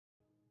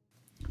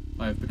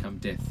I have become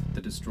death, the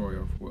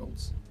destroyer of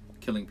worlds,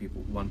 killing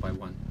people one by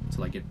one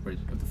till I get rid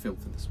of the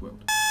filth in this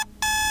world.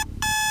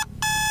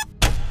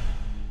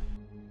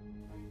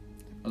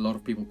 A lot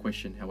of people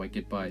question how I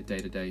get by day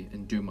to day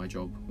and do my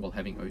job while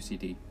having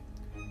OCD,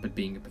 but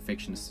being a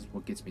perfectionist is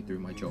what gets me through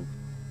my job,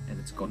 and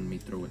it's gotten me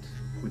through it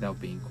without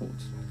being caught.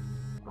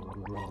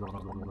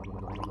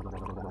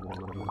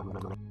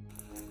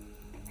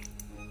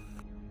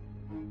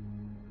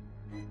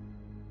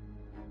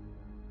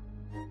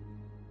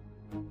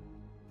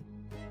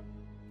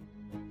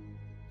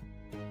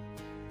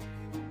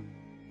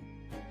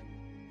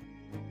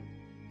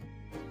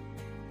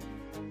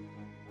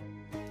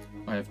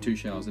 I have 2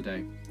 showers a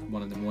day,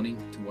 one in the morning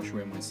to wash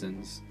away my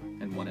sins,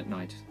 and one at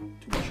night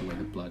to wash away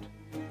the blood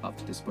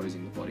after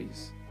disposing the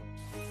bodies.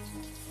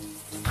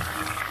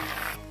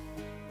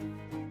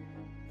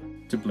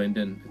 To blend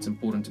in, it's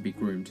important to be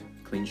groomed,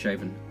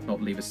 clean-shaven,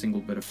 not leave a single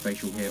bit of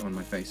facial hair on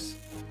my face.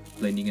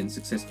 Blending in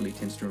successfully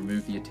tends to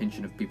remove the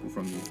attention of people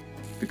from you,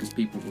 because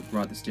people would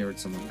rather stare at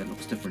someone that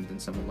looks different than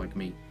someone like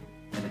me,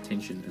 and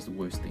attention is the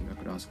worst thing I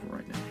could ask for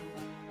right now.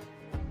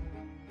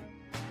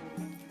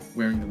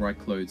 Wearing the right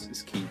clothes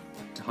is key,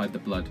 to hide the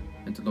blood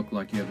and to look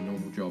like you have a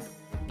normal job.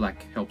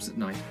 Black helps at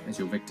night, as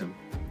your victim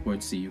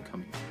won't see you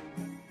coming.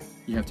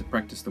 You have to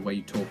practice the way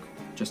you talk,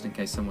 just in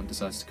case someone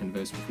decides to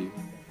converse with you.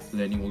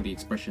 Learning all the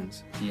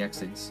expressions, the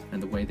accents,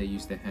 and the way they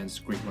use their hands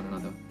to greet one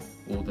another.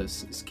 All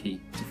this is key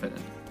to fit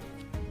in.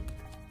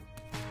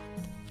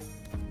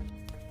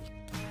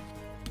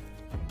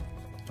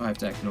 I have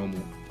to act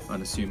normal,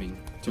 unassuming,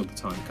 till the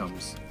time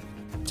comes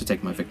to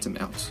take my victim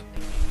out.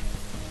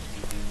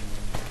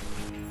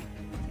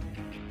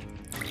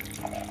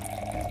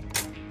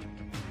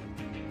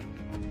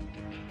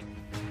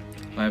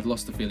 I have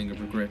lost the feeling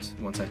of regret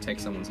once I take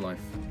someone's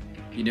life.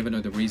 You never know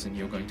the reason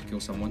you're going to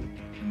kill someone,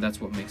 and that's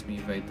what makes me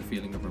evade the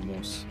feeling of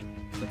remorse.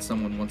 That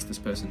someone wants this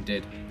person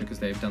dead because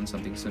they have done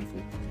something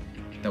sinful.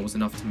 That was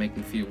enough to make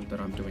me feel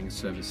that I'm doing a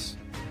service,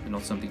 and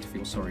not something to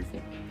feel sorry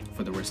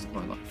for the rest of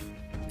my life.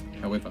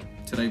 However,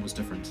 today was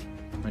different.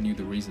 I knew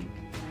the reason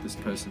this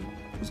person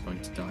was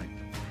going to die.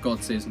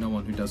 God says no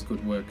one who does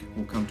good work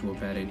will come to a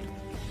bad end,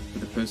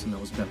 but the person I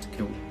was about to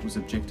kill was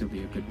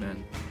objectively a good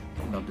man.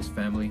 He loved his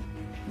family.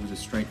 It was a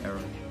straight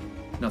arrow.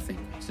 Nothing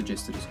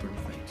suggested his grim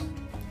fate.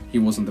 He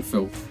wasn't the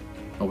filth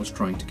I was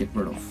trying to get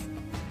rid of.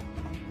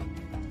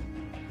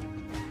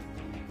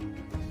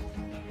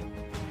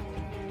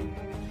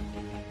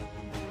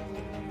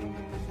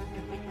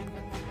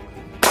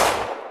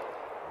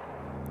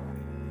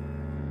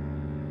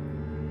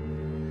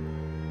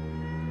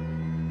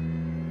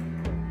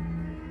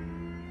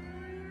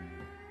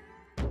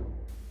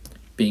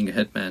 Being a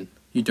hitman,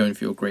 you don't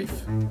feel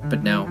grief,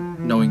 but now,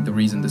 knowing the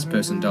reason this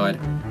person died,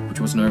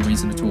 which was no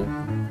reason at all,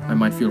 I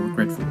might feel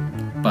regretful,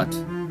 but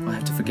I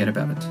have to forget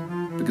about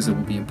it, because it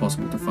will be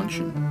impossible to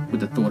function with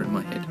the thought in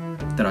my head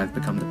that I've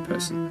become the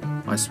person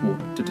I swore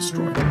to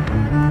destroy.